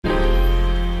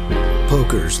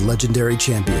Poker's legendary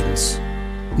champions,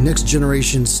 next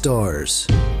generation stars,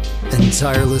 and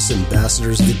tireless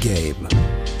ambassadors of the game,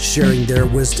 sharing their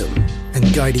wisdom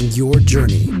and guiding your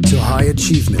journey to high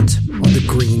achievement on the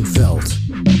green felt.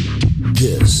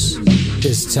 This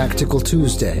is Tactical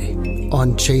Tuesday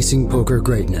on Chasing Poker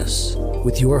Greatness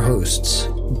with your hosts,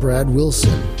 Brad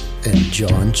Wilson and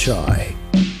John Chai.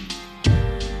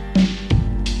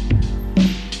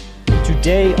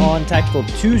 Today on Tactical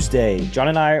Tuesday, John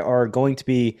and I are going to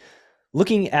be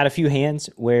looking at a few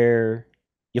hands where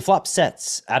you flop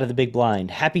sets out of the big blind.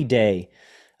 Happy day.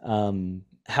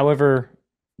 However,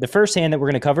 the first hand that we're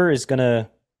going to cover is going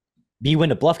to be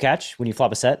win a bluff catch when you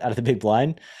flop a set out of the big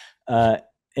blind.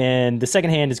 And the second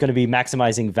hand is going to be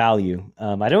maximizing value.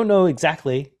 I don't know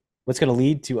exactly what's going to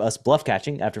lead to us bluff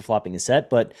catching after flopping a set,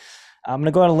 but I'm going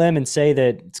to go on a limb and say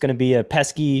that it's going to be a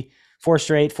pesky 4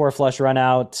 straight, 4 flush run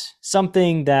out,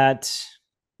 something that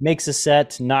makes a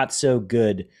set not so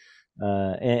good.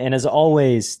 And as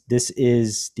always, this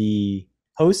is the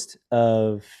host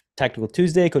of Tactical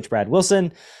Tuesday, Coach Brad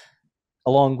Wilson,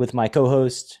 along with my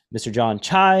co-host, Mr. John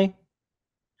Chai.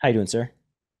 How you doing, sir?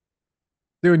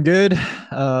 Doing good.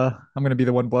 I'm going to be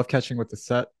the one bluff catching with the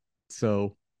set,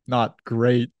 so not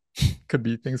great.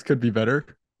 Things could be better.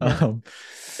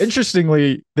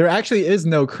 Interestingly, there actually is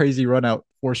no crazy run out,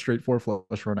 4 straight, 4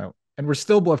 flush run out, and we're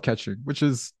still bluff catching, which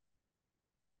is,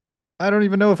 I don't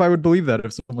even know if I would believe that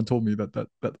if someone told me that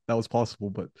was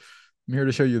possible, but I'm here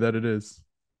to show you that it is.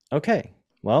 Okay,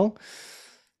 well,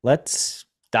 let's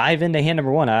dive into hand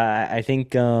number one. I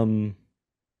think I'm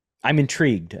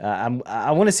intrigued.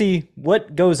 I want to see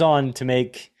what goes on to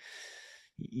make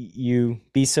you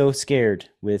be so scared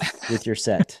with your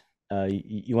set.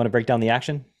 You want to break down the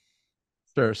action?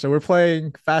 Sure. So we're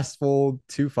playing fast fold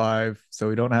 2-5. So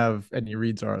we don't have any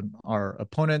reads on our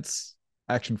opponents.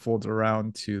 Action folds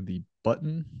around to the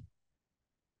button.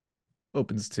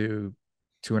 Opens to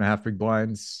 2.5 big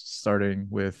blinds, starting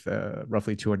with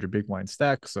roughly 200 big blind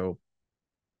stack. So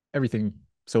everything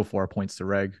so far points to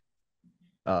reg.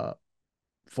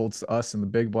 Folds to us in the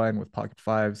big blind with pocket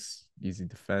fives. Easy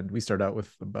defend. We start out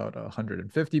with about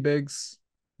 150 bigs.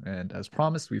 And as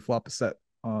promised, we flop a set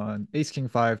on ace king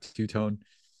 5 two-tone.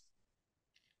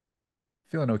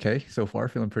 Feeling okay so far,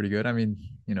 feeling pretty good. I mean,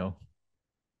 you know,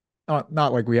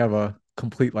 not like we have a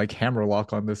complete like hammer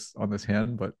lock on this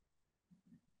hand, but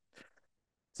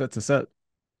set's a set.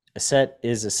 A set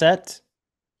is a set.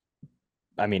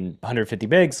 I mean, 150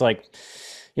 bigs, like,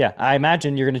 yeah, I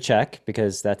imagine you're going to check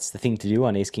because that's the thing to do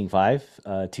on ace king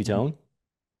 5 two-tone.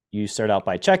 You start out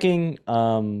by checking.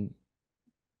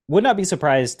 Would not be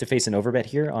surprised to face an overbet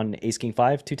here on ace king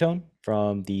 5 two-tone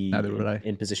from the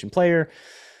in position player.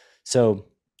 So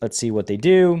let's see what they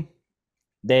do.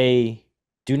 They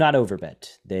do not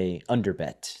overbet. They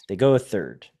underbet. They go a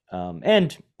third.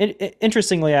 And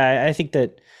interestingly, I think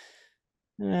that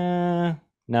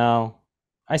no,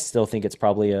 I still think it's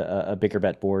probably a bigger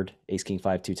bet board, ace king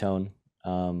 5 two-tone.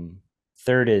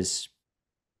 Third is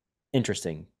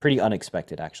interesting, pretty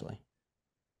unexpected actually.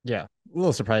 Yeah, a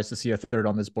little surprised to see a third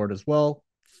on this board as well.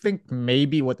 Think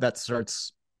maybe what that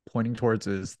starts pointing towards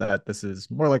is that this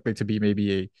is more likely to be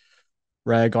maybe a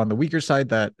reg on the weaker side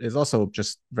that is also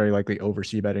just very likely over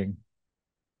c-betting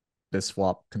this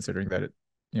flop, considering that it,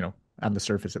 you know, on the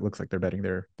surface it looks like they're betting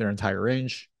their entire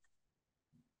range.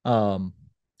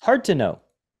 Hard to know.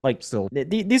 Like, still,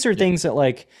 these are things that,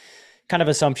 like, kind of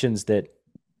assumptions that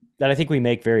I think we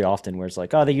make very often, where it's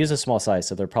like, oh, they use a small size,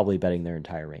 so they're probably betting their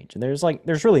entire range. And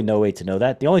there's really no way to know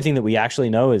that. The only thing that we actually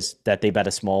know is that they bet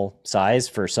a small size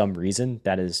for some reason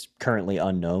that is currently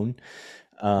unknown.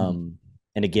 And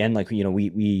again, like, you know,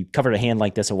 we covered a hand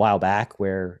like this a while back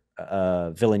where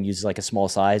villain uses like a small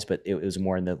size, but it was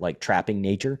more in the like trapping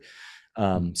nature.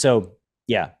 So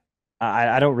yeah,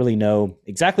 I don't really know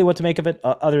exactly what to make of it,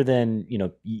 other than, you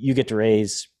know, you get to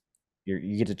raise,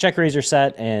 you get to check raise your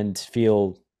set and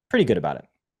feel pretty good about it.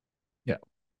 Yeah.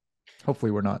 Hopefully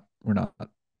we're not.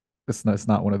 It's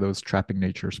not one of those trapping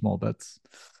nature small bets.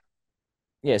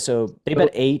 Yeah. So they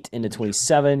bet 8 into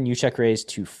 27. You check raise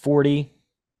to 40,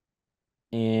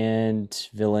 and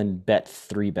villain bet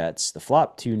 3 bets. The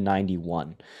flop to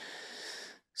 91.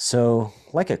 So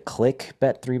like a click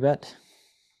bet 3 bet.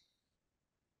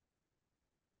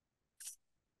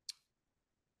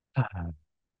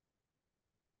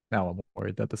 Now I'm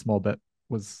worried that the small bet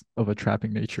was of a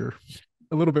trapping nature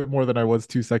a little bit more than I was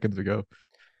 2 seconds ago.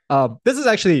 This is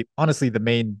actually honestly the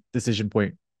main decision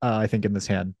point, I think, in this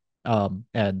hand,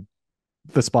 and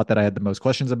the spot that I had the most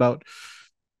questions about.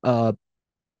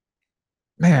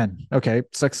 Man, okay,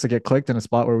 sucks to get clicked in a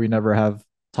spot where we never have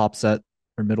top set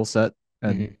or middle set,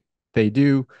 and they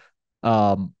do.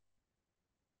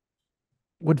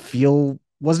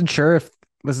 wasn't sure if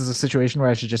this is a situation where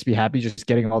I should just be happy just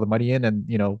getting all the money in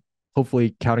and,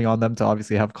 hopefully counting on them to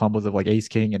obviously have combos of like ace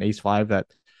king and ace five that,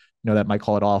 that might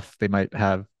call it off. They might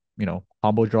have,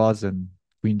 combo draws and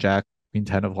queen jack, queen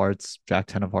 10 of hearts, jack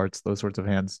 10 of hearts, those sorts of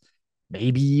hands.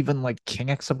 Maybe even like king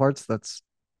X of hearts.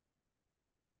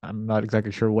 I'm not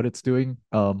exactly sure what it's doing.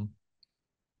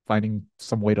 Finding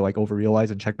some way to like over realize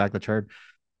and check back the turn.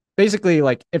 Basically,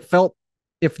 like it felt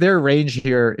if their range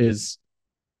here is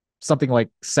something like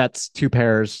sets, two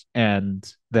pairs,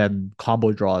 and then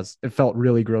combo draws, it felt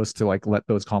really gross to like let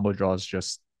those combo draws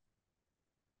just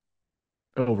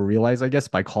over realize, I guess,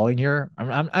 by calling here.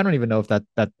 I don't even know if that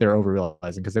they're over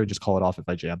realizing because they would just call it off if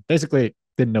I jam. Basically,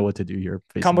 didn't know what to do here.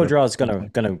 Combo draw is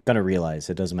gonna realize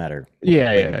it doesn't matter.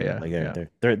 Yeah. Like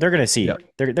they're gonna see yeah.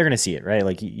 it. They're gonna see it, right?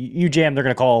 Like you jam, they're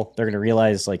gonna call. They're gonna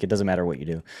realize like it doesn't matter what you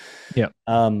do. Yeah.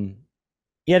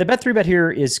 Yeah, the bet 3-bet here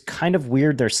is kind of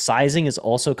weird. Their sizing is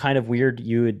also kind of weird.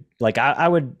 You would like I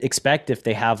would expect if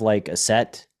they have like a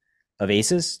set of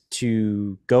aces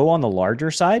to go on the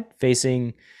larger side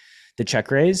facing the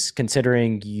check raise,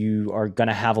 considering you are going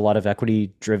to have a lot of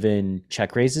equity driven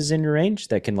check raises in your range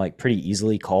that can like pretty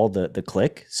easily call the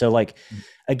click. So like,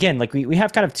 again, like we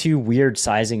have kind of two weird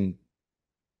sizing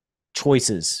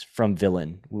choices from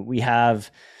villain. We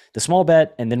have the small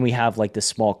bet and then we have like the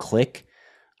small click.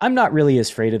 I'm not really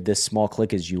as afraid of this small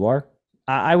click as you are.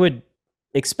 I would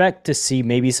expect to see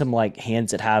maybe some like hands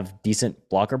that have decent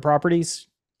blocker properties,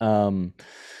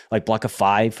 like block of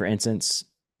 5, for instance,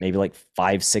 maybe like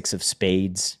 5, 6 of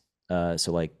spades.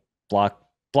 So like block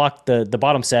the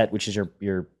bottom set, which is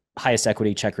your highest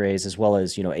equity check raise, as well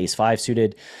as, ace 5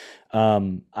 suited.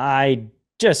 I'm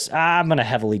going to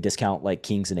heavily discount like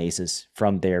kings and aces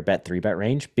from their bet 3-bet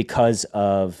range because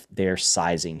of their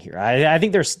sizing here. I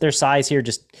think their size here,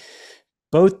 just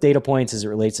both data points as it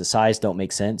relates to size don't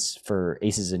make sense for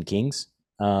aces and kings.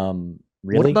 Really?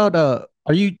 What about,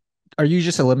 are you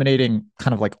just eliminating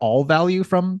kind of like all value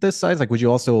from this size? Like, would you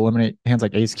also eliminate hands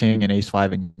like ace king and ace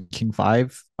 5 and king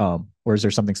 5? Or is there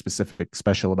something specific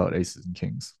special about aces and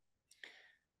kings?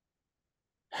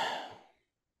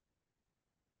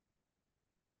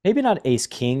 Maybe not ace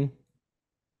king,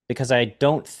 because I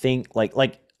don't think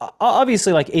like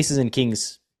obviously like aces and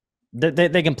kings,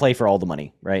 they can play for all the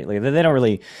money, right? Like they don't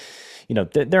really,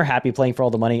 they're happy playing for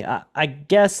all the money. I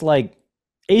guess like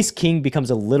ace king becomes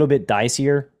a little bit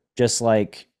dicier, just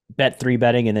like bet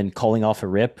 3-betting and then calling off a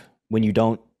rip when you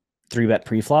don't 3-bet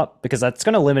pre-flop, because that's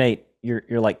going to eliminate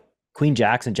your like queen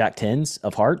jacks and jack 10s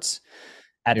of hearts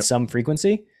at some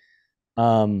frequency.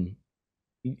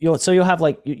 You'll have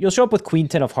like you'll show up with queen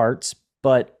 10 of hearts,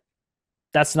 but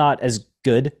that's not as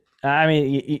good. I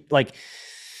mean,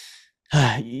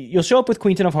 you'll show up with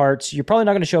queen 10 of hearts. You're probably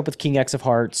not going to show up with king X of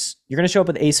hearts. You're going to show up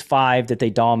with ace 5 that they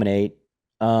dominate.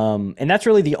 And that's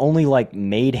really the only like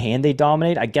made hand they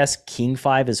dominate. I guess king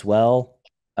 5 as well.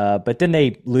 But then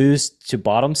they lose to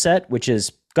bottom set, which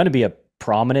is going to be a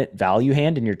prominent value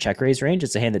hand in your check raise range.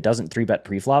 It's a hand that doesn't 3-bet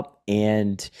pre-flop,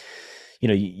 and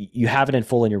you have it in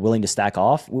full and you're willing to stack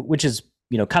off, which is,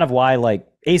 kind of why like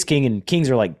ace king and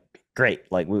kings are like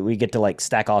great. Like we get to like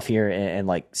stack off here and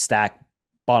like stack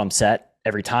bottom set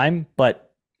every time.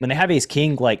 But when they have ace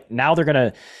king, like now they're going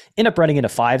to end up running into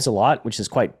 5s a lot, which is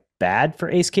quite bad for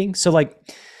ace king. So like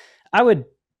I would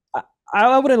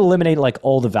eliminate like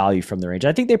all the value from the range.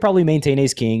 I think they probably maintain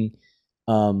ace king,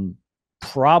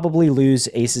 probably lose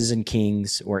aces and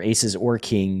kings or aces or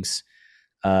kings.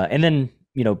 And then,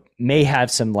 may have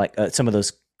some like some of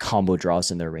those combo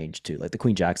draws in their range too, like the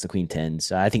queen jacks, the queen 10s.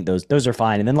 I think those are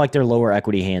fine. And then like their lower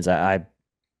equity hands, I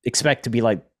expect to be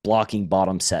like blocking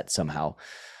bottom set somehow.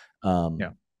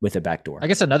 With a backdoor. I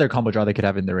guess another combo draw they could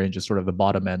have in their range is sort of the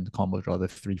bottom end combo draw, the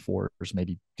 3-4s,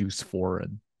 maybe deuce 4,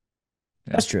 and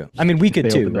that's true. I mean, we could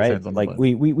too, right? Like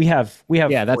we have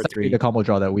that's the combo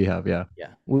draw that we have. Yeah,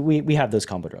 we have those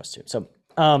combo draws too. So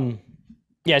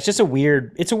it's just a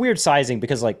weird sizing,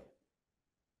 because like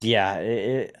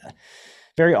very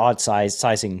odd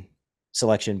sizing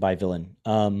selection by villain.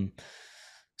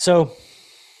 So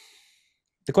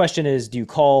the question is, do you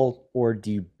call or do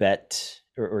you bet,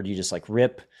 or do you just like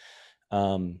rip?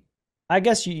 I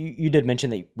guess you did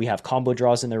mention that we have combo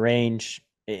draws in our range.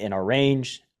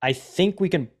 I think we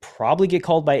can probably get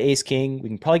called by ace king. We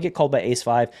can probably get called by ace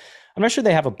 5. I'm not sure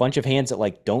they have a bunch of hands that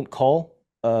like don't call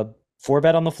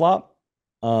 4-bet on the flop.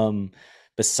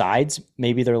 Besides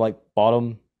maybe they're like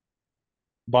bottom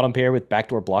pair with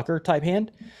backdoor blocker type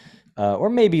hand. Or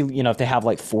maybe, if they have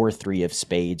like 4-3 of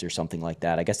spades or something like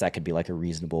that, I guess that could be like a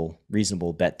reasonable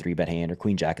bet 3-bet hand, or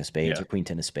queen jack of spades or queen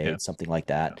 10 of spades, something like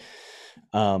that.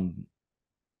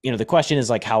 the question is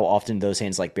like how often those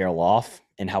hands like barrel off,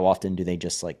 and how often do they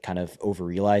just like kind of over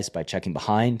realize by checking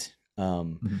behind.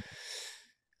 Mhm.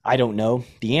 I don't know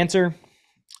the answer.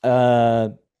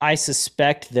 I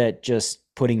suspect that just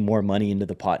putting more money into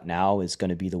the pot now is going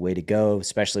to be the way to go,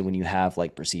 especially when you have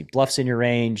like perceived bluffs in your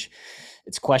range.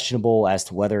 It's questionable as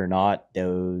to whether or not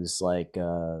those like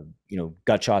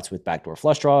gut shots with backdoor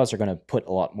flush draws are going to put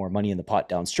a lot more money in the pot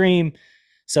downstream.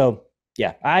 So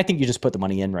yeah, I think you just put the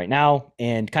money in right now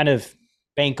and kind of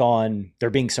bank on there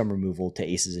being some removal to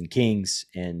aces and kings,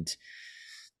 and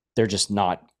they're just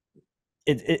not.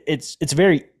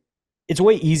 It's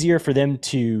way easier for them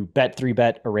to bet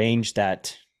 3-bet a range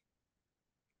that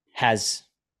has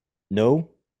no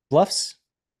bluffs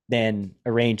than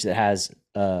a range that has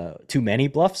too many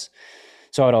bluffs.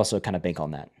 So I'd also kind of bank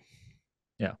on that.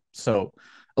 Yeah. So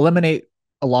eliminate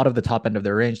a lot of the top end of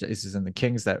their range, the aces and the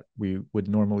kings that we would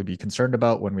normally be concerned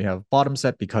about when we have bottom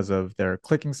set because of their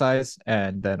clicking size.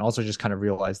 And then also just kind of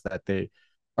realize that they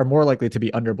are more likely to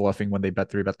be under bluffing when they bet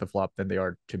 3-bet the flop than they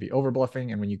are to be over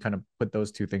bluffing. And when you kind of put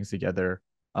those two things together,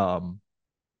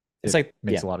 It's it like,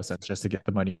 makes yeah, a lot of sense just to get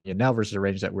the money in now versus a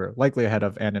range that we're likely ahead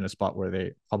of and in a spot where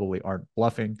they probably aren't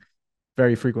bluffing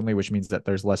very frequently, which means that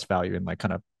there's less value in like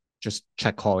kind of just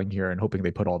check calling here and hoping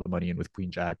they put all the money in with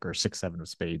queen jack or 6-7 of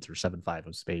spades or 7-5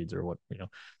 of spades or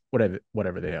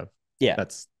whatever they have. yeah,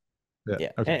 That's yeah.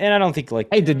 yeah. Okay. And I don't think like,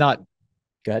 I did not.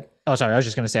 go ahead. Oh, sorry. I was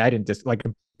just gonna say I didn't like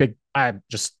a big. I'm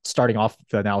just starting off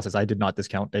the analysis. I did not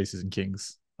discount aces and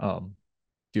kings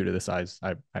due to the size.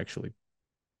 I actually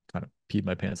kind of peed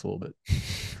my pants a little bit.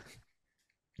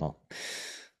 Well,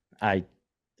 I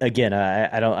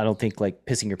don't think like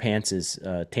pissing your pants is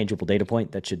a tangible data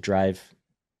point that should drive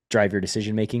your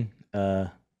decision making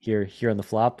here on the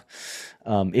flop.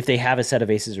 If they have a set of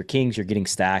aces or kings, you're getting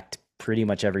stacked pretty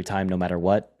much every time, no matter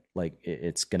what. Like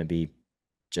it's going to be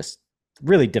just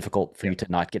really difficult for you to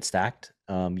not get stacked.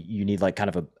 You need like kind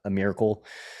of a miracle,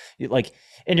 like,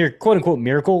 and your quote unquote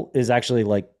miracle is actually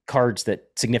like cards that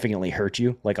significantly hurt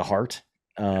you, like a heart.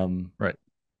 Right.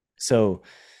 So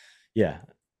yeah,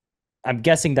 I'm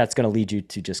guessing that's going to lead you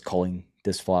to just calling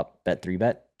this flop bet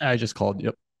 3-bet. I just called.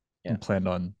 Yep. Yeah. And planned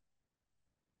on.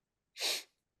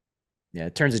 Yeah,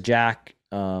 it turns a jack.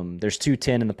 There's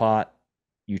 210 in the pot.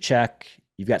 You check.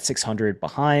 You've got 600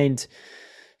 behind.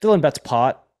 Dylan bets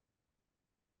pot.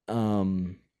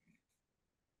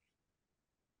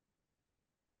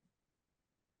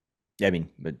 Yeah, I mean,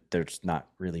 but there's not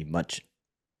really much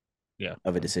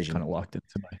of a decision. Kind of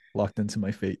locked into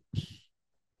my fate.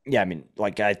 Yeah, I mean,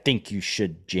 like I think you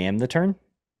should jam the turn.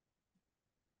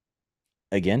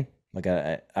 Again, like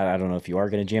I don't know if you are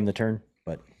going to jam the turn,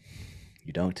 but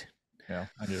you don't. Yeah,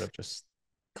 I ended up just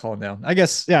calling down. I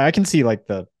guess yeah, I see like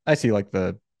the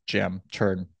jam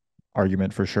turn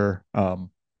argument for sure. I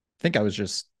think I was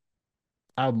just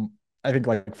I think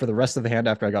like for the rest of the hand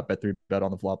after I got bet 3-bet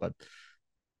on the flop,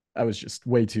 I was just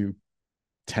way too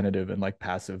tentative and like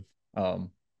passive.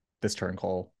 This turn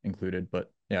call included,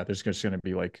 but yeah, there's just going to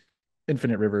be like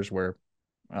infinite rivers where,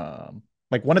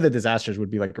 like one of the disasters would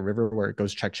be like a river where it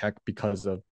goes check check because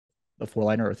of a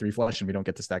 4-liner or 3 flush, and we don't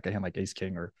get to stack a hand like ace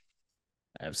king, or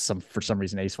for some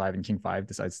reason ace 5 and king 5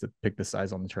 decides to pick the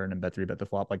size on the turn and bet 3-bet the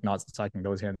flop. Like not stacking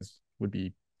those hands would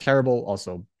be terrible.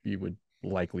 Also, you would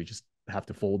likely just have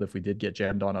to fold if we did get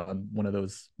jammed on one of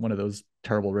those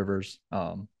terrible rivers.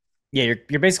 Yeah,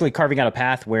 you're basically carving out a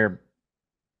path where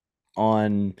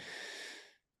where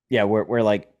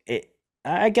like it,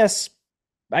 I guess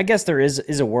there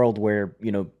is a world where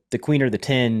the queen or the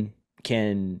 10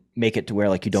 can make it to where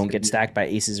like you don't get stacked by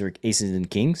aces and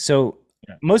kings. So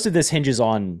most of this hinges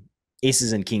on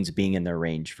aces and kings being in their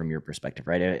range from your perspective,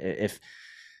 right? If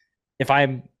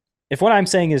what I'm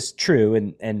saying is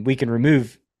true and we can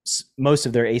remove most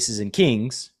of their aces and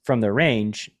kings from their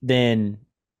range, then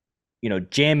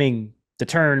jamming the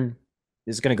turn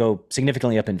is going to go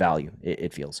significantly up in value.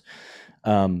 It feels,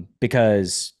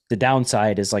 because the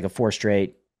downside is like a 4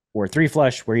 straight or 3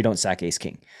 flush where you don't stack ace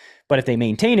king. But if they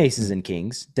maintain aces and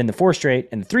kings, then the 4 straight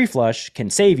and the 3 flush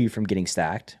can save you from getting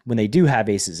stacked when they do have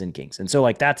aces and kings. And so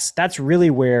like that's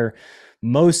really where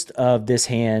most of this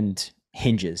hand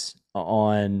hinges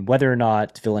on whether or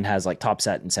not the villain has like top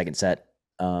set and second set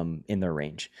in their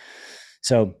range.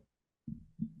 So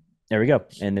there we go.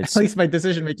 And at least my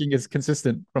decision making is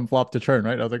consistent from flop to turn,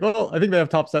 right? I was like, oh, I think they have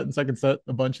top set and second set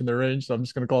a bunch in their range, so I'm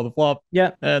just going to call the flop.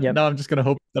 Yeah. And now I'm just going to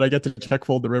hope that I get to check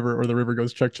fold the river, or the river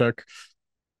goes check check.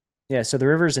 Yeah. So the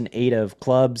river's an 8 of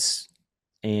clubs,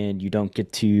 and you don't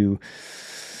get your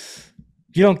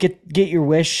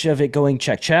wish of it going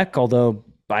check check. Although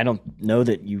I don't know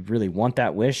that you really want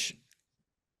that wish.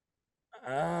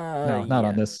 No, not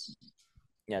on this.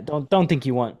 Yeah, don't think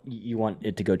you want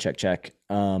it to go check.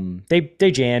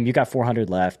 They jam. You got 400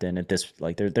 left, and at this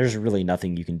like there's really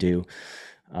nothing you can do.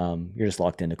 You're just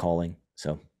locked into calling.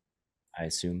 So I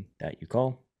assume that you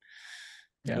call.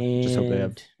 Yeah, just hope they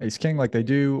have ace king like they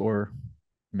do, or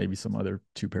maybe some other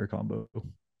 2-pair combo.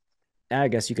 I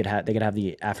guess they could have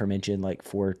the aforementioned like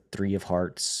 4-3 of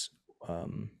hearts,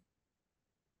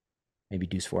 maybe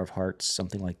deuce 4 of hearts,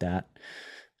 something like that.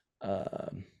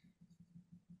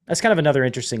 That's kind of another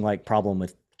interesting like problem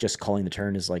with just calling the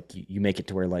turn is like you make it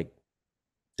to where like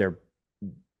their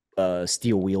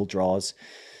steel wheel draws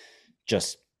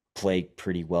just play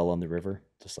pretty well on the river,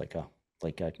 just like I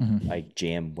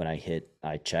jam when I hit,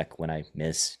 I check when I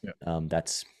miss. Yep.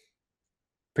 That's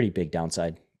pretty big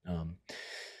downside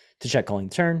to check calling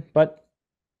the turn, but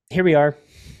here we are,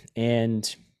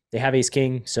 and they have ace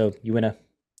king, so you win a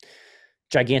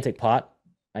gigantic pot,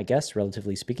 I guess,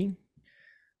 relatively speaking.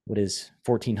 What is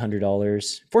 $1,400?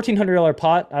 $1,400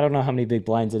 pot. I don't know how many big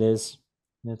blinds it is.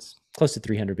 It's close to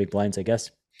 300 big blinds, I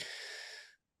guess.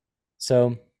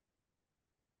 So,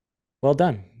 well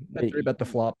done. Bet the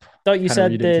flop. Thought you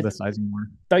said that the sizing more.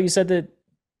 Thought you said that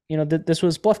that this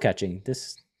was bluff catching.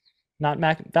 This not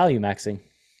value maxing.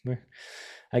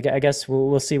 I guess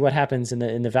we'll see what happens in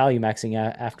the value maxing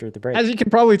after the break. As you can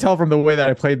probably tell from the way that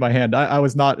I played my hand, I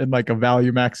was not in like a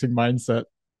value maxing mindset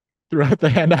throughout the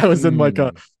hand. I was in like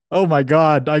a, oh my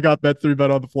God, I got bet 3-bet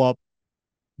on the flop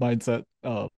mindset.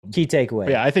 Key takeaway.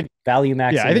 Yeah, I think value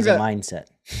maxing is a mindset.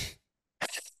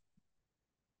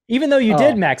 Even though you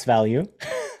did max value.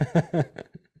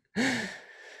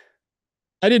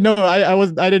 I didn't know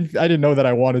I didn't know that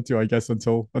I wanted to, I guess,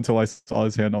 until I saw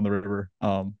his hand on the river.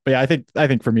 But yeah, I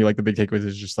think for me, like the big takeaways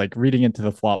is just like reading into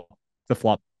the flop bet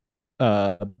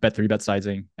 3-bet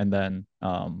sizing, and then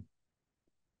kind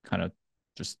of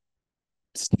just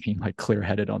staying like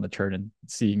clear-headed on the turn and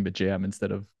seeing the jam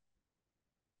instead of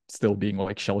still being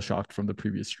like shell-shocked from the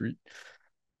previous street.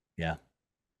 Yeah.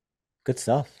 Good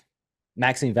stuff.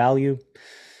 Maxing value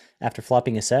after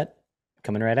flopping a set,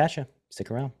 coming right at you.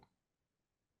 Stick around.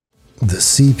 The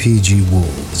CPG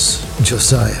Wolves,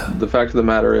 Josiah. The fact of the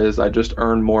matter is I just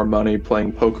earn more money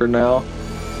playing poker now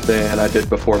than I did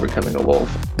before becoming a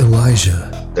wolf.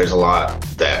 Elijah. There's a lot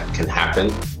that can happen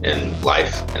in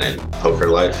life and in poker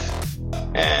life,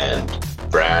 and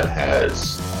Brad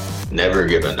has never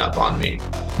given up on me.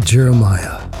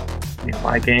 Jeremiah.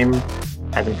 My game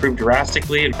has improved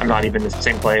drastically. I'm not even the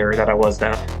same player that I was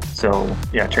then. So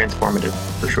yeah, transformative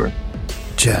for sure.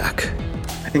 Jack.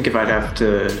 I think if I'd have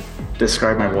to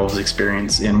describe my Wolves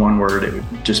experience in one word, it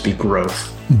would just be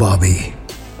growth. Bobby.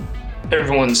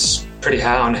 Everyone's pretty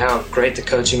high on how great the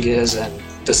coaching is and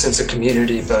the sense of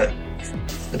community, but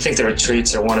I think the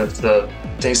retreats are one of the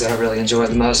things that I really enjoy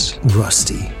the most.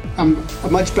 Rusty. I'm a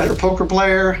much better poker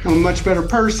player. I'm a much better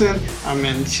person. I'm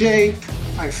in shape.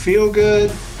 I feel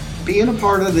good. Being a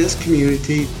part of this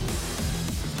community,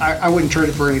 I wouldn't trade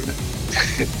it for anything.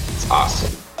 It's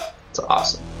awesome. It's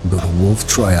awesome. Go to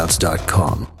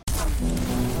wolftryouts.com.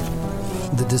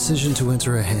 The decision to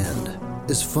enter a hand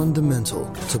is fundamental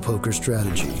to poker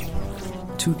strategy.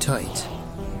 Too tight,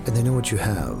 and they know what you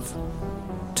have.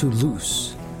 Too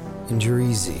loose, and you're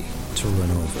easy to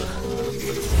run over.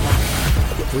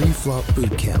 Pre-Flop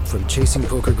Bootcamp from Chasing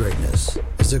Poker Greatness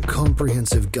is a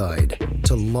comprehensive guide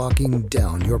to locking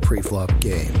down your pre-flop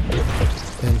game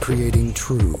and creating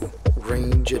true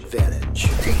range advantage.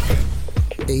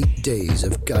 8 days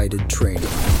of guided training,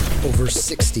 over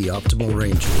 60 optimal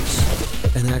ranges,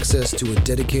 and access to a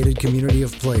dedicated community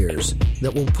of players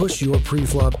that will push your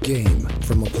pre-flop game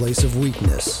from a place of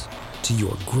weakness to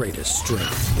your greatest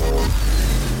strength.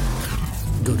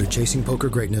 Go to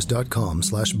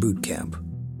chasingpokergreatness.com/bootcamp.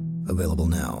 Available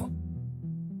now.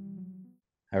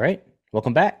 All right.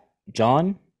 Welcome back.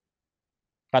 John,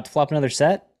 about to flop another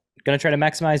set. Going to try to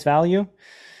maximize value.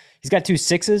 He's got 2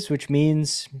 6s, which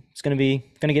means it's going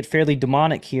to get fairly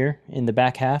demonic here in the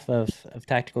back half of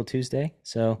Tactical Tuesday.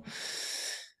 So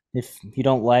if you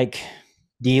don't like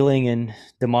dealing in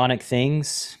demonic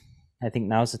things, I think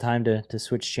now's the time to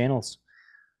switch channels.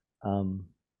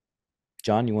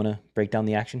 John, you want to break down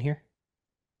the action here?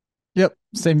 Yep,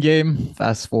 same game.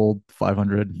 Fast fold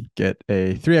 500. Get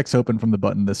a 3x open from the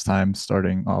button this time,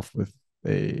 starting off with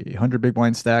a 100 big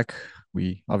blind stack.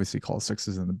 We obviously call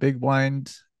 6s in the big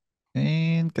blind.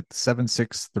 And get the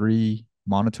 7-6-3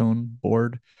 monotone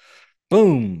board.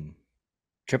 Boom.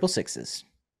 Triple 6s.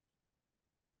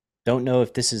 Don't know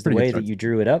if this is the way that you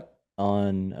drew it up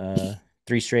on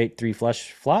 3 straight, 3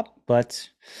 flush flop, but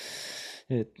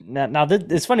now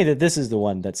it's funny that this is the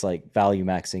one that's like value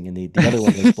maxing and the other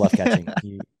one is bluff catching.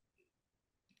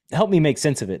 Help me make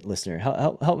sense of it, listener.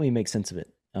 Help me make sense of it.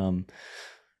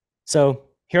 So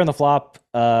here on the flop,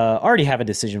 already have a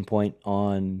decision point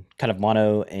on kind of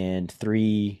mono and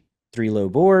three low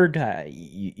board.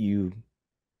 You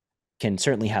can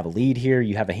certainly have a lead here.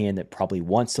 You have a hand that probably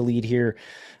wants to lead here.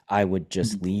 I would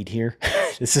just lead here.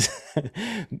 This is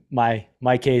my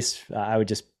case. I would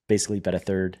just basically bet a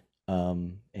third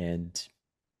and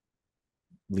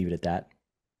leave it at that.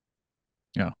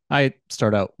 Yeah, I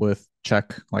start out with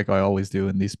check like I always do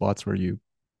in these spots where you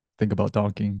think about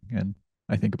donking, and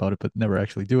I think about it but never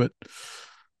actually do it.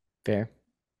 Fair.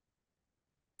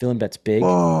 Villain bets big.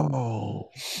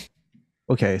 Whoa.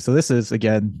 Okay, so this is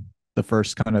again the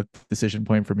first kind of decision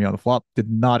point for me on the flop. Did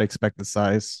not expect the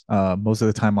size. Most of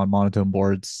the time on monotone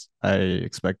boards, I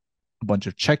expect a bunch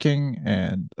of checking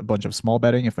and a bunch of small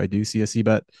betting if I do see a C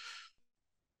bet.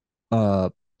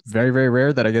 Very, very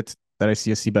rare that I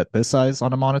see a C bet this size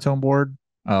on a monotone board.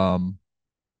 I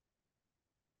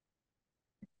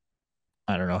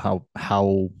don't know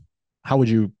how would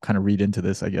you kind of read into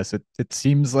this? I guess it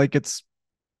seems like it's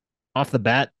off the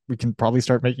bat, we can probably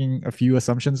start making a few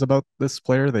assumptions about this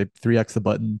player. They 3x the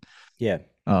button. Yeah.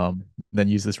 Then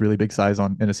use this really big size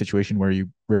in a situation where you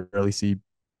rarely see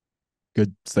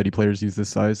good steady players use this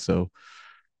size. So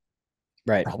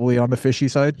right. Probably on the fishy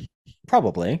side.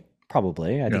 Probably.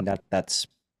 I think that's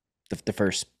the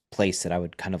first place that I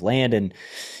would kind of land. And,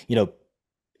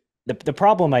 the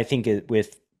problem I think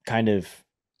with kind of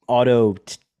auto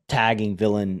tagging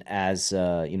villain as,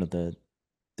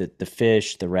 the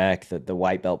fish, the wreck, the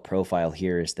white belt profile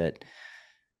here is that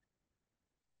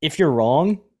if you're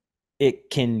wrong,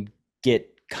 it can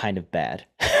get kind of bad,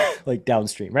 like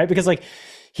downstream, right? Because like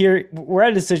here we're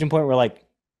at a decision point where like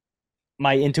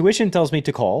my intuition tells me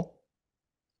to call,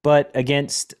 but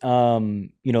against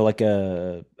like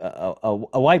a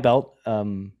white belt,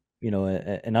 an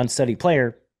unstudied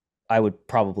player, I would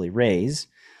probably raise,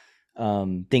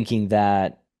 thinking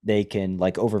that they can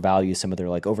like overvalue some of their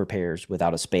like overpairs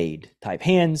without a spade type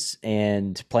hands,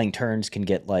 and playing turns can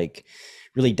get like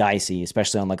really dicey,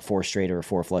 especially on like 4 straight or a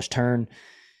 4 flush turn.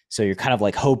 So you're kind of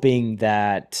like hoping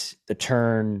that the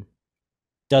turn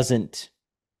doesn't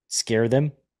scare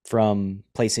them from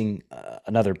placing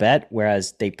another bet,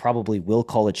 whereas they probably will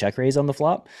call a check raise on the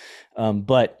flop.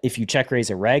 But if you check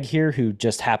raise a reg here who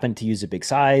just happened to use a big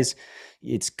size,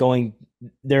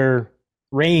 their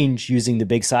range using the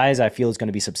big size, I feel, is going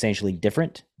to be substantially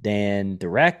different than the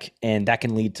rec, and that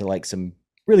can lead to like some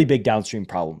really big downstream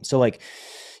problems. So like,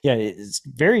 yeah, it's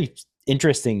very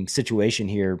interesting situation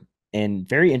here and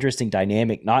very interesting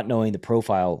dynamic, not knowing the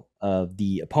profile of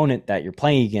the opponent that you're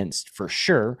playing against for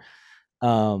sure.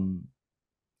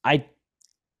 My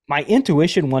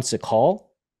intuition wants to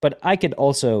call, but I could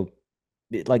also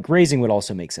like raising would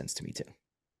also make sense to me too.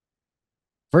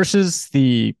 Versus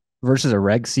a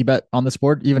reg C bet on this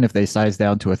board, even if they size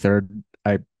down to a third,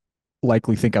 I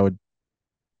likely think I would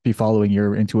be following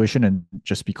your intuition and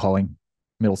just be calling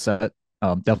middle set.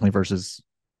 Definitely versus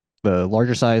the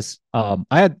larger size. I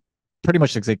had pretty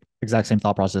much the exact same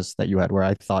thought process that you had, where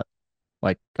I thought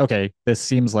like, okay, this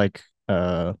seems like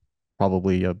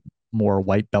probably a more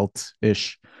white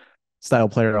belt-ish style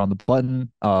player on the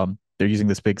button. They're using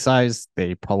this big size.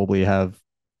 They probably have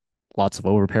lots of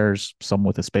overpairs, some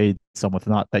with a spade, some with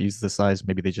not, that use this size.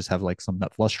 Maybe they just have like some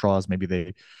nut flush draws. Maybe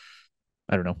they,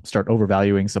 I don't know, start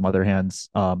overvaluing some other hands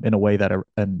in a way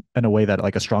that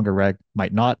like a stronger reg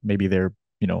might not. Maybe they're,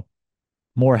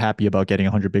 more happy about getting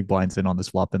 100 big blinds in on this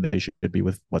flop than they should be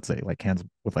with, let's say, like hands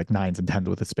with like 9s and 10s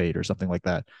with a spade or something like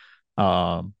that.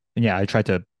 And yeah, I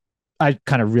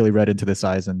kind of really read into the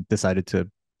size and decided to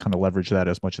kind of leverage that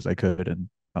as much as I could and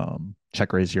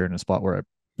check raise here in a spot where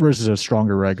versus a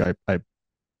stronger reg, I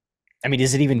mean,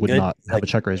 is it even would good? Not have a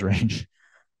check raise range.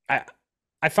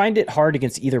 I find it hard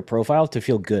against either profile to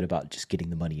feel good about just getting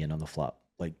the money in on the flop.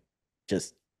 Like,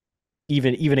 just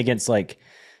even against like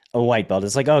a white belt,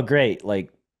 it's like, oh great,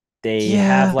 like they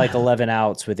have like 11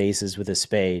 outs with aces with a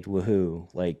spade,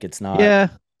 woohoo! Like it's not. Yeah,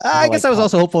 I guess I was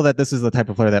also hopeful that this is the type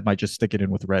of player that might just stick it in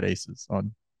with red aces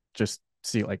on, just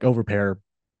see like overpair,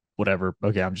 whatever.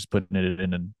 Okay, I'm just putting it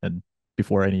in and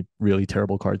before any really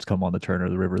terrible cards come on the turn or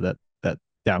the river that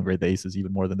downgrade the aces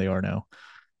even more than they are now.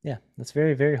 Yeah, that's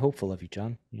very, very hopeful of you,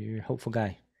 John. You're a hopeful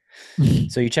guy.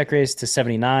 So you check raise to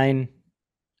 79.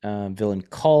 Villain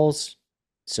calls.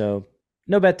 So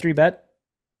no bet, 3 bet.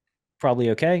 Probably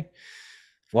okay.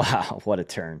 Wow, what a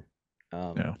turn.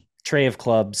 Tray of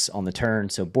clubs on the turn.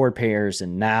 So board pairs,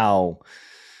 and now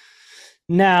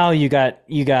you got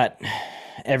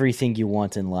everything you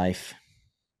want in life.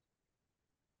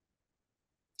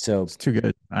 So it's too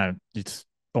good. It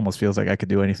almost feels like I could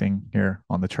do anything here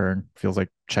on the turn. Feels like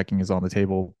checking is on the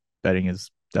table betting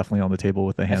is definitely on the table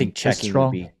with the hand. I think this checking would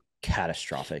strong. be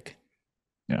catastrophic.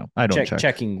 Yeah, I don't check.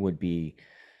 Checking would be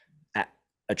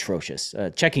atrocious.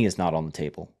 Checking is not on the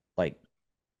table. Like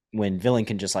when villain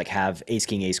can just like have ace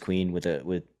king ace queen with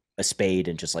a spade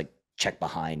and just like check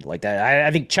behind like that.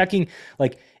 I think checking,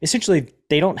 like essentially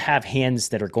they don't have hands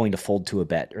that are going to fold to a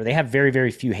bet, or they have very,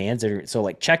 very few hands that are, so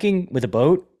like checking with a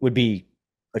boat would be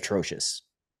atrocious.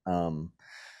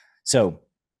 So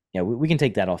yeah, we can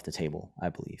take that off the table. I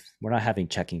believe we're not having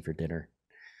checking for dinner.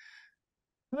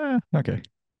 Okay.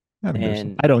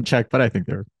 And I don't check, but I think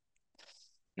they're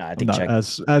no, I I'm think not check,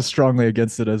 as strongly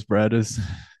against it as Brad is.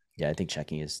 yeah, I think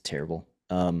checking is terrible.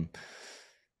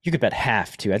 You could bet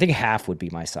half too. I think half would be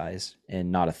my size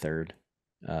and not a third.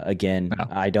 Again, No.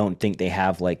 I don't think they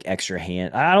have like extra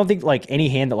hand. I don't think like any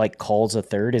hand that like calls a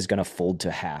third is going to fold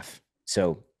to half.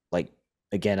 So like,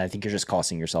 again, I think you're just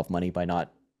costing yourself money by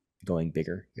not going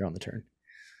bigger here on the turn.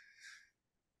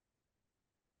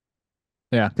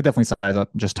 Yeah, could definitely size up.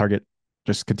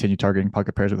 Just continue targeting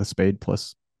pocket pairs with a spade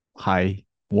plus high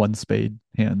one spade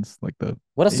hands like the.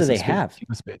 What else do ace they of spades, have? king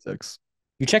of spades, X.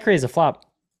 You check raise a flop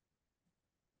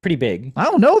pretty big. I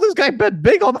don't know. This guy bet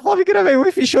big on the flop. He could have.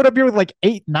 If he showed up here with like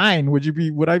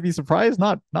 8-9, would I be surprised?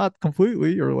 Not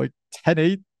completely, or like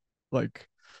 10-8, like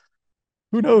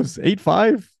who knows,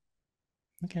 8-5.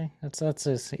 Okay, that's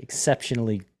just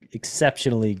exceptionally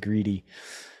greedy.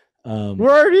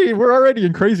 We're already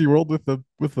in crazy world with the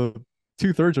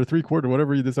 2/3 or 3/4,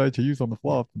 whatever you decide to use on the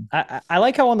flop. I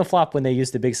like how on the flop when they use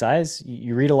the big size,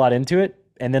 you read a lot into it,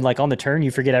 and then like on the turn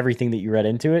you forget everything that you read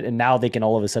into it, and now they can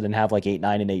all of a sudden have like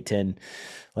 8-9 and 8-10,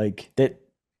 like that.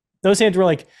 Those hands were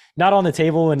like not on the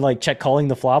table, and like check calling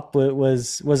the flop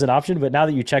was an option, but now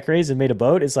that you check raise and made a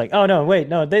boat, it's like, oh no, wait,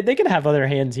 no, they can have other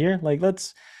hands here. Like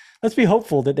let's be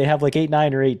hopeful that they have like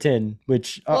 8-9 or 8-10,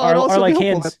 which are like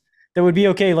hands that would be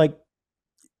okay. Like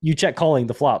you check calling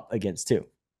the flop against too.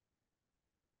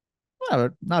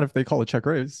 Well, not if they call a check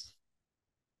raise.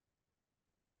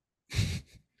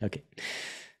 Okay.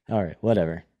 All right.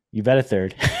 Whatever. You bet a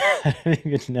third. I don't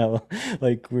even know.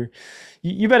 Like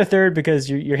you bet a third because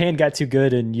your hand got too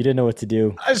good and you didn't know what to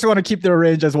do. I just want to keep their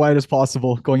range as wide as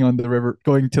possible. Going to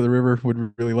the river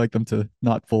would really like them to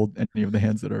not fold any of the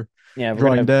hands that are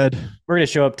drawing dead. We're gonna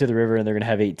show up to the river and they're gonna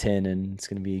have 8-10 and it's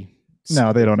gonna be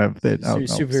no. They don't have. I'll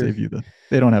save you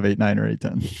they don't have 8-9 or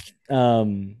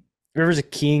 8-10. River's a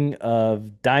king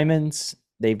of diamonds.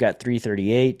 They've got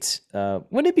 338.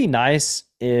 Wouldn't it be nice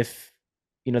if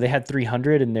they had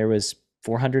 300 and there was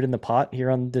 400 in the pot here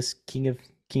on this king of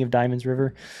diamonds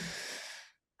river?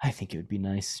 I think it would be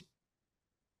nice.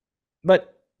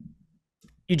 But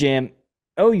you jam.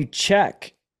 Oh, you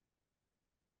check.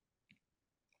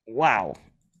 Wow.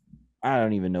 I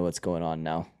don't even know what's going on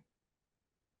now.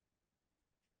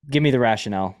 Give me the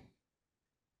rationale.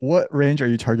 What range are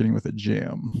you targeting with a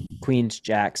jam? Queens,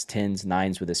 jacks, tens,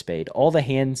 nines with a spade. All the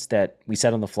hands that we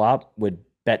set on the flop would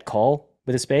bet call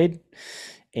with a spade,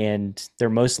 and they're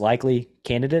most likely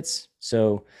candidates.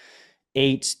 So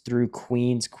 8 through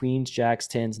queens, jacks,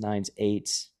 tens, nines,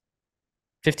 eights,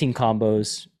 15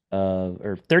 combos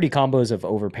or 30 combos of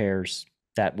overpairs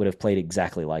that would have played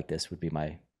exactly like this would be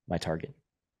my target.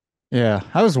 Yeah,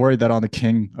 I was worried that on the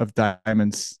king of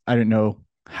diamonds, I didn't know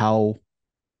how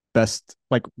best,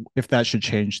 like if that should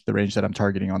change the range that I'm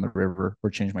targeting on the river or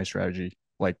change my strategy.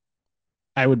 Like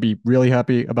I would be really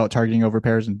happy about targeting over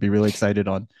pairs and be really excited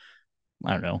on,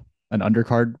 I don't know, an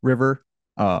undercard river.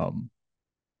 I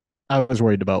was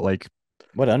worried about like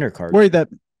what undercard? Worried that,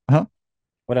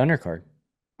 What undercard?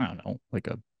 I don't know, like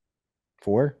a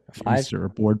 4, a 5, or a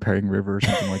board pairing river or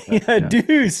something like that. Yeah,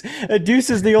 deuce. A deuce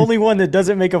is the only one that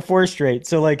doesn't make a 4 straight.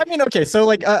 So like, I mean, okay, so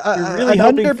like really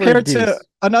an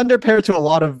underpair to a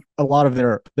lot of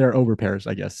their overpairs,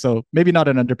 I guess. So maybe not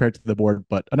an underpair to the board,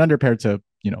 but an underpair to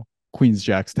queens,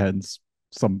 jacks, tens,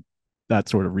 some that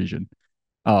sort of region.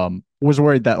 Was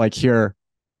worried that like here,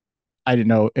 I didn't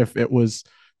know if it was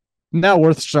now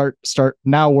worth starting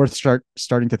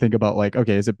to think about like,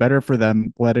 okay, is it better for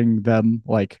them letting them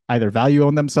like either value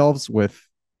own themselves with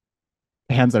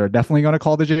hands that are definitely going to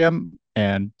call the jam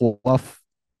and bluff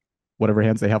whatever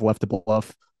hands they have left to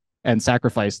bluff and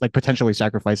potentially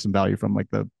sacrifice some value from like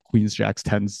the queens, jacks,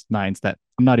 tens, nines that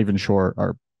I'm not even sure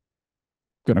are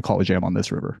going to call a jam on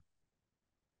this river.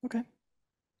 Okay.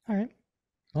 All right.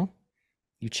 Well,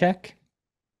 you check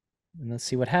and let's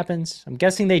see what happens. I'm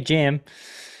guessing they jam.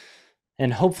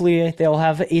 And hopefully they'll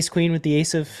have ace queen with the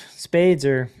ace of spades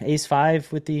or ace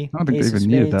 5 with the. I don't think ace they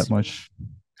even needed that much.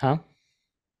 Huh?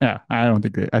 Yeah, I don't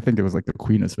think I think it was like the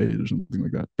queen of spades or something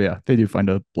like that. But yeah, they do find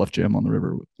a bluff jam on the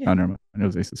river. Yeah. I don't know. I know it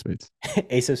was ace of spades.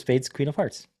 Ace of spades, queen of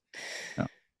hearts. Yeah.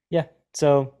 Yeah.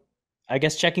 So I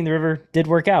guess checking the river did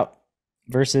work out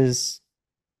versus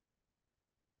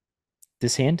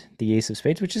this hand, the ace of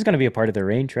spades, which is going to be a part of their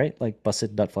range, right? Like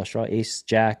busted nut flush draw, ace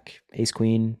jack, ace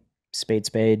queen, spade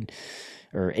spade,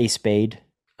 or ace spade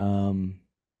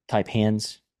type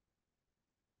hands.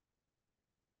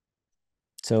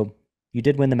 So you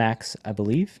did win the max, I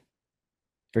believe,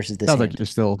 versus this Sounds hand. like you're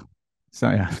still. So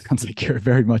yeah, sounds like you're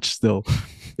very much still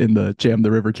in the jam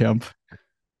the river camp.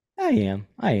 I am,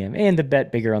 and the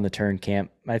bet bigger on the turn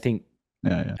camp. I think.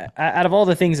 Yeah. Out of all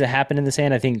the things that happen in this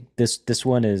hand, I think this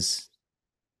one is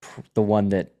the one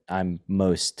that I'm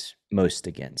most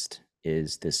against.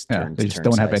 Is this? Yeah, they just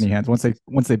don't have any hands once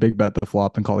they big bet the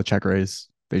flop and call a check raise.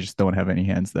 They just don't have any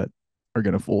hands that are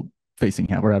going to fold facing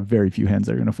half, or have very few hands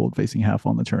that are going to fold facing half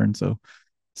on the turn. So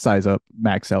size up,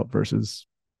 max out versus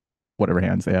whatever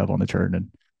hands they have on the turn. And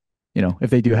if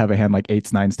they do have a hand like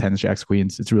eights, nines, tens, jacks,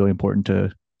 queens, it's really important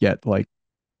to get like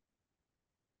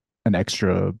an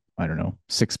extra, I don't know,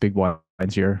 6 big blinds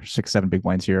here, 6, 7 big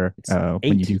blinds here.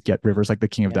 When you do get rivers like the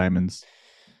king of diamonds,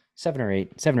 7 or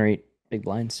 8 big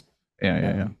blinds.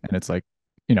 Yeah. And it's like,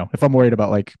 if I'm worried about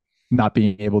like not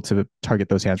being able to target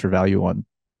those hands for value on,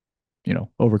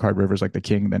 overcard rivers like the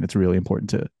king, then it's really important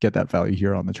to get that value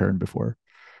here on the turn before.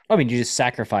 I mean, you just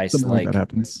sacrifice like that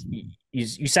happens.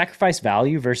 You sacrifice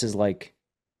value versus like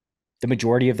the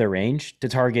majority of their range to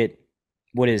target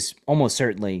what is almost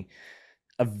certainly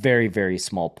a very, very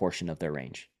small portion of their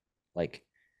range. Like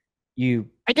I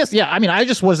guess, yeah. I mean, I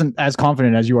just wasn't as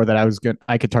confident as you are that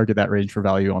I could target that range for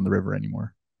value on the river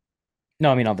anymore.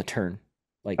 No, I mean on the turn.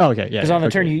 Like, okay, yeah. Because on the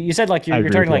turn, you said like you're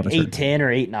targeting like 8-10 or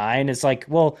 8-9. It's like,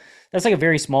 well, that's like a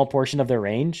very small portion of their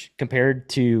range compared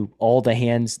to all the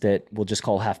hands that we'll just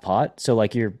call half pot. So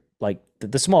like you're like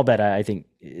the small bet, I think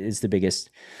is the biggest.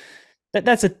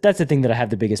 That's the thing that I have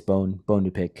the biggest bone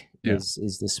to pick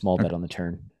is the small bet on the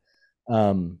turn.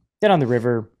 Then on the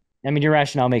river, I mean, your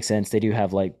rationale makes sense. They do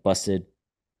have like busted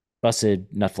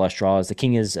nut flush draws. The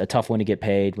king is a tough one to get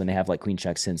paid when they have like queen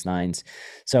checks, tens, nines.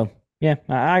 So yeah,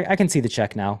 I can see the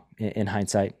check now in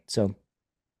hindsight. So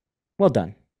well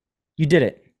done. You did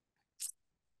it.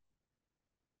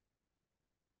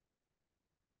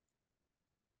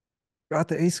 Got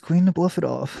the ace queen to bluff it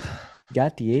off.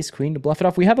 Got the ace queen to bluff it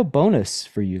off. We have a bonus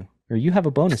for you, or you have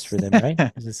a bonus for them,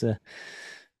 right? Is this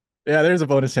Yeah, there's a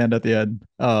bonus hand at the end.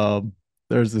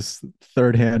 There's this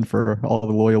third hand for all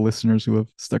the loyal listeners who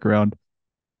have stuck around.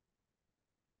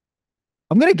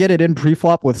 I'm gonna get it in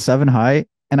pre-flop with 7 high,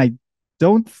 and I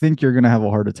don't think you're gonna have a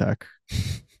heart attack.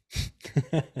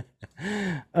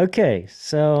 Okay,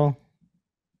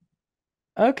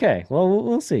 well,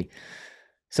 we'll see.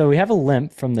 So we have a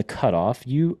limp from the cutoff.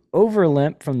 You over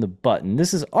limp from the button.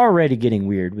 This is already getting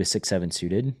weird with 6-7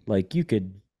 suited. Like you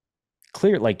could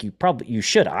clear, like you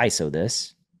should ISO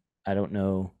this. I don't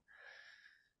know.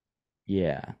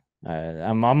 Yeah,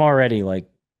 I'm already like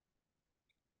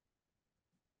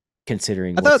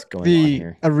considering what's going on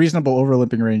here. A reasonable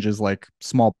overlimping range is like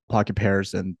small pocket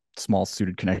pairs and small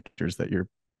suited connectors that you're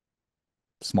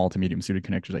small to medium suited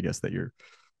connectors, I guess, that you're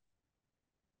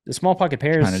the small pocket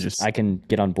pairs. I can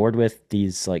get on board with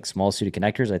these like small suited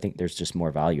connectors. I think there's just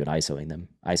more value in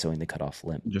ISOing the cutoff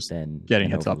limp than getting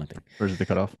heads up versus the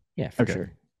cutoff. Yeah, for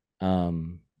sure.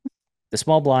 The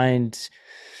small blind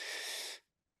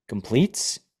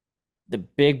completes. The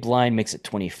big blind makes it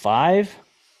 25,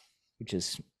 which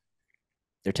is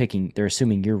they're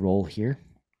assuming your role here.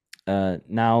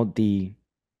 Now the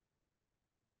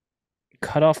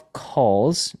cutoff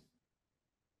calls.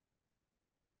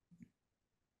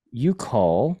 You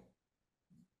call.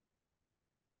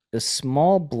 The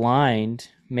small blind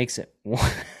makes it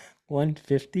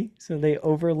 150, so they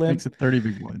overlimp. Makes it 30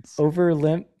 big blinds.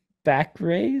 Overlimp back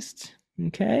raised.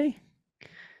 Okay.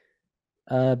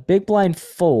 Big blind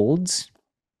folds.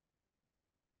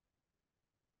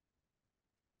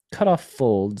 Cutoff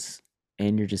folds,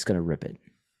 and you're just gonna rip it.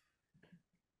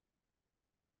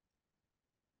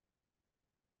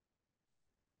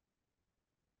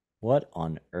 What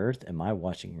on earth am I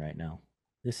watching right now?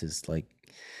 This is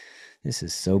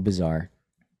so bizarre.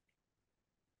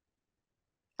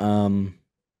 Yeah, I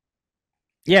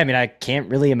mean, I can't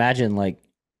really imagine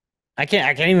I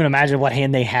can't even imagine what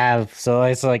hand they have. So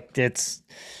it's like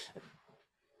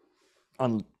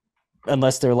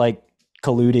unless they're like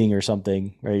colluding or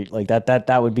something, right? Like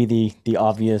that would be the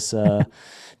obvious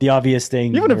the obvious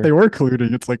thing. Even if they were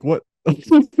colluding, it's like what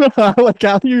like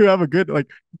how do you have a good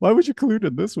why would you collude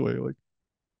in this way? Like,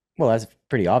 well, that's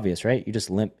pretty obvious, right? You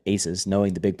just limp aces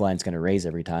knowing the big blind's going to raise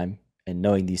every time and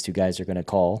knowing these two guys are going to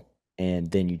call, and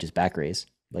then you just back raise.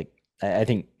 Like I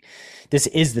think this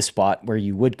is the spot where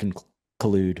you would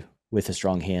collude with a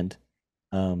strong hand.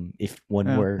 If one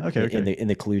Yeah, were okay. in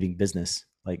the colluding business,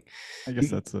 like I guess you,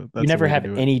 that's a you never way to have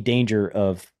do it. any danger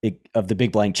of the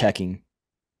big blind checking,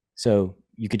 so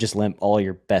you could just limp all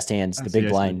your best hands. I The see, big I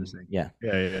see what blind, you're saying. yeah.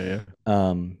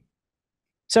 Yeah.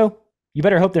 So you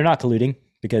better hope they're not colluding,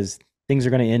 because things are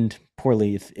going to end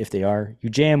poorly if they are. You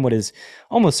jam what is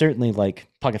almost certainly like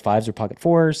pocket fives or pocket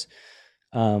fours.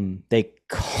 They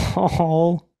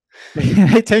call.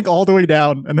 They tank all the way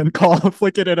down and then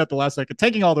flick it in at the last second.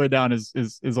 Tanking all the way down is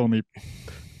only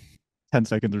 10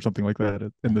 seconds or something like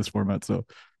that in this format, so it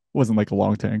wasn't like a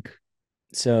long tank.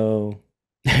 So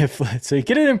so you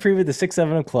get an improve with the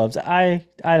 6-7 of clubs. I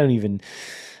don't even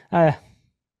know.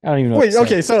 Wait,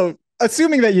 okay, so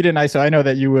assuming that you didn't ISO, I know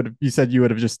that you said you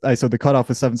would have just ISO the cutoff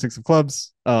with 7-6 of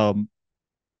clubs.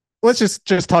 Let's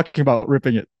just talking about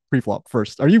ripping it pre-flop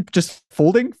first. Are you just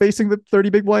folding facing the 30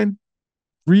 big blind?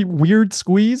 Weird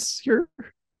squeeze here?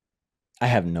 I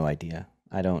have no idea.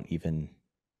 I don't even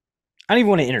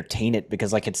want to entertain it,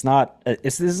 because like it's not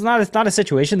a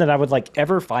situation that I would like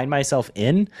ever find myself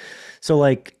in. So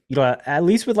like, you know, at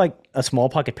least with like a small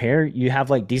pocket pair, you have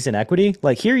like decent equity.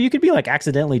 Like here, you could be like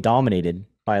accidentally dominated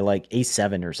by like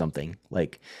ace-7 or something.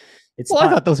 Like it's. Well, I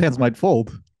thought those hands might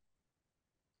fold.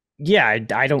 Yeah,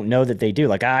 I don't know that they do.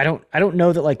 Like I don't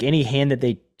know that like any hand that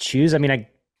they choose. I mean,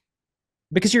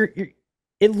 because you're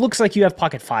it looks like you have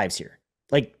pocket fives here.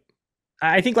 Like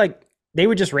I think like they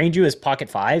would just range you as pocket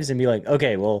fives and be like,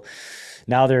 okay, well,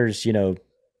 now there's, you know,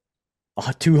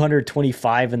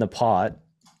 225 in the pot.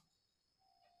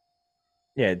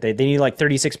 Yeah, they need like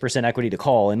 36% equity to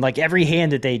call. And like every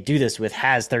hand that they do this with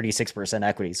has 36%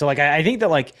 equity. So like I think that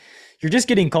like you're just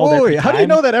getting called. Wait, how do you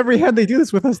know that every hand they do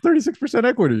this with has 36%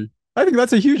 equity? I think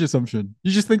that's a huge assumption.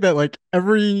 You just think that like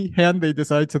every hand they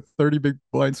decide to 30 big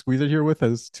blind squeeze it here with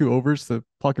has 2 overs to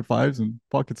pocket fives and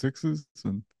pocket sixes,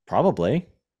 and probably.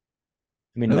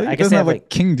 I mean, really? I It guess doesn't they have have like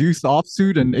king deuce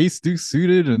offsuit and ace deuce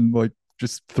suited and like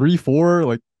just 3-4.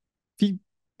 Like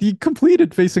he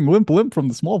completed facing limp from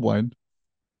the small blind.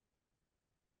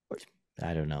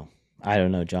 I don't know,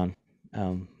 John.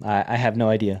 I have no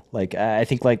idea. Like I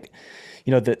think like,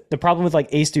 you know, the problem with like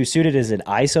ace deuce suited is it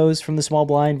ISOs from the small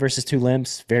blind versus 2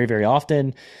 limps very, very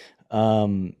often.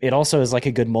 It also is like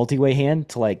a good multi-way hand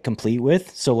to like complete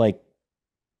with. So like,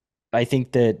 I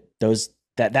think that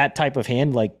that type of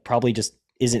hand like probably just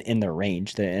isn't in their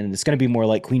range, and it's going to be more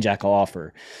like queen jack off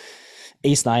or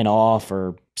ace 9 off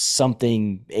or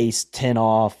something, ace 10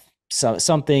 off,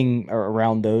 something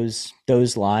around those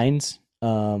lines.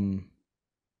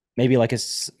 Maybe like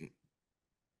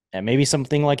maybe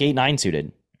something like 8-9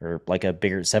 suited, or like a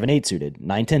bigger 7-8 suited,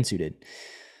 9-10 suited,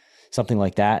 something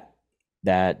like that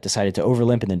decided to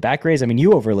overlimp and then back raise. I mean, you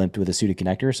overlimped with a suited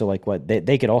connector, so like what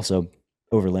they could also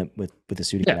overlimp with a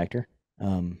suited connector.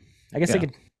 I guess they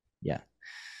could, yeah.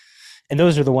 And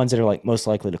those are the ones that are like most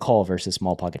likely to call versus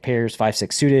small pocket pairs.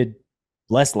 5-6 suited,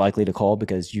 less likely to call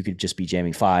because you could just be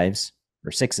jamming 5s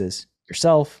or 6s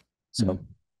yourself. So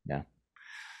yeah,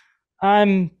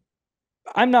 I'm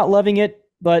not loving it,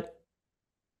 but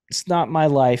it's not my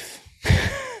life.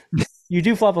 You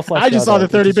do flop a flush. I just saw the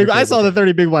 30 big. I saw the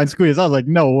 30 big blind squeeze. I was like,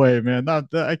 no way, man.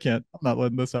 I can't. I'm not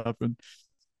letting this happen.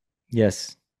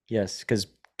 Yes, because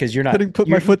you're not put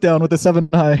my foot down with the 7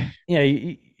 high. Yeah,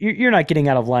 you're not getting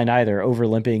out of line either.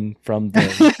 Overlimping from the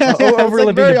overlimping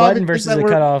like the button versus the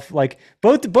cutoff. Like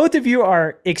both of you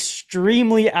are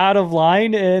extremely out of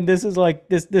line, and this is like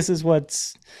this is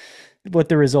what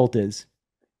the result is.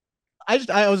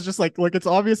 I was just like, look, it's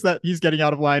obvious that he's getting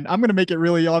out of line. I'm gonna make it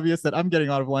really obvious that I'm getting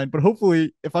out of line. But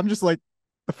hopefully, if I'm just like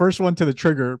the first one to the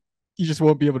trigger, he just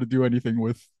won't be able to do anything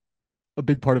with a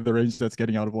big part of the range that's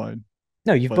getting out of line.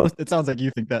 No, you've both. It sounds like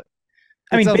you think that.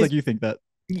 It sounds like you think that.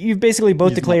 You've basically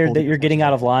both declared that you're getting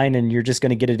out of line, and you're just going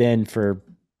to get it in for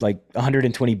like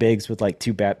 120 bigs with like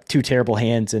two terrible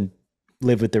hands and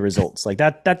live with the results. Like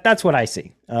that's what I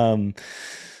see.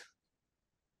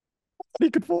 He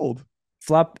could fold.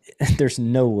 Flop. There's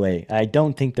no way. I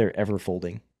don't think they're ever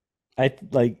folding. I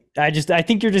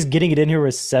think you're just getting it in here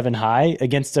with 7 high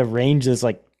against a range that's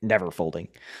like never folding.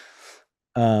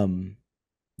 So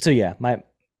yeah,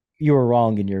 you were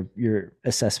wrong in your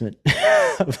assessment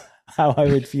of how I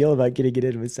would feel about getting it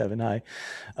in with 7 high.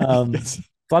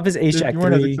 Flop is ace jack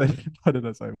 3.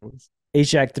 Ace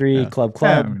jack 3 club.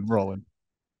 Yeah, I mean, rolling.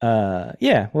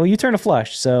 Yeah, well, you turn a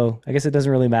flush, so I guess it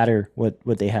doesn't really matter what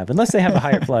they have, unless they have a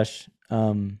higher flush.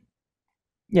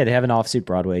 Yeah, they have an offsuit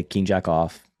Broadway, king jack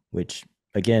off, which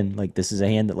again, like this is a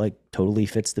hand that like totally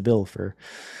fits the bill for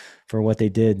what they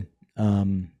did.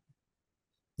 And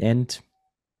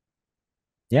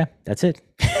yeah, that's it.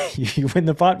 You win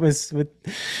the pot with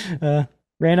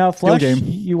ran out flush. game.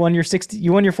 You won your 60.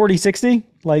 You won your 40-60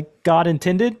 like God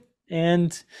intended,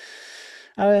 and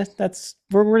we're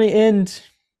going to end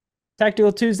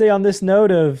Tactical Tuesday on this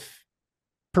note of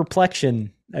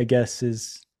perplexion. I guess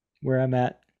is where I'm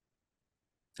at.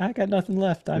 I got nothing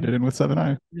left. I did it with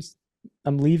 7i.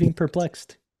 I'm leaving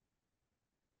perplexed.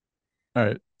 All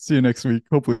right. See you next week.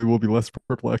 Hopefully we'll be less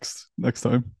perplexed next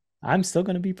time. I'm still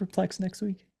going to be perplexed next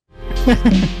week.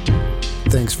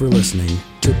 Thanks for listening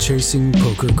to Chasing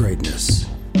Poker Greatness.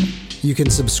 You can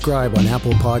subscribe on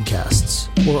Apple Podcasts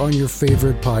or on your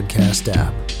favorite podcast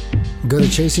app. Go to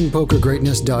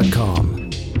chasingpokergreatness.com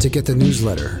to get the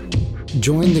newsletter.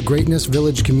 Join the Greatness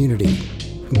Village community,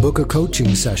 book a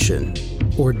coaching session,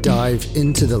 or dive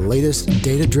into the latest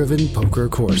data-driven poker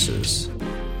courses.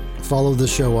 Follow the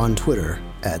show on Twitter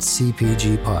at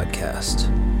CPG Podcast.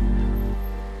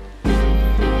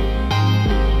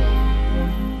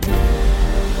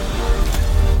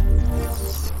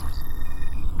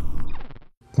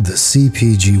 The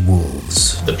CPG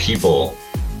Wolves. The people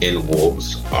in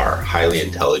Wolves are highly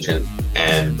intelligent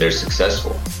and they're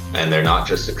successful. And they're not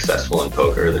just successful in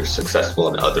poker, they're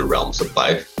successful in other realms of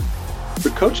life.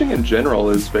 The coaching in general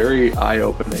is very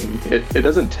eye-opening. It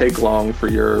doesn't take long for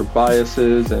your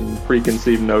biases and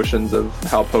preconceived notions of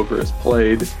how poker is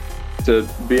played to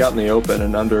be out in the open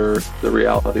and under the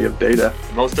reality of data.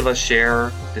 Most of us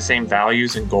share the same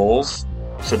values and goals,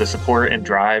 so the support and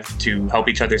drive to help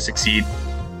each other succeed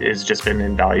has just been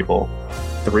invaluable.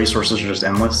 The resources are just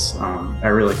endless. I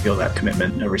really feel that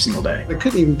commitment every single day. I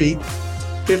couldn't even beat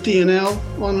 50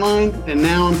 NL online, and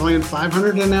now I'm playing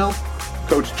 500 NL.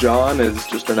 Coach John is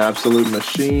just an absolute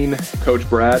machine. Coach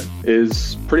Brad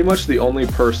is pretty much the only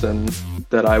person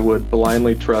that I would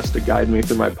blindly trust to guide me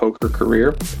through my poker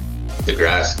career. The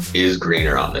grass is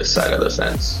greener on this side of the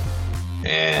fence.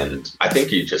 And I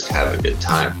think you just have a good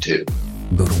time too.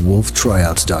 Go to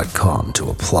wolftryouts.com to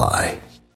apply.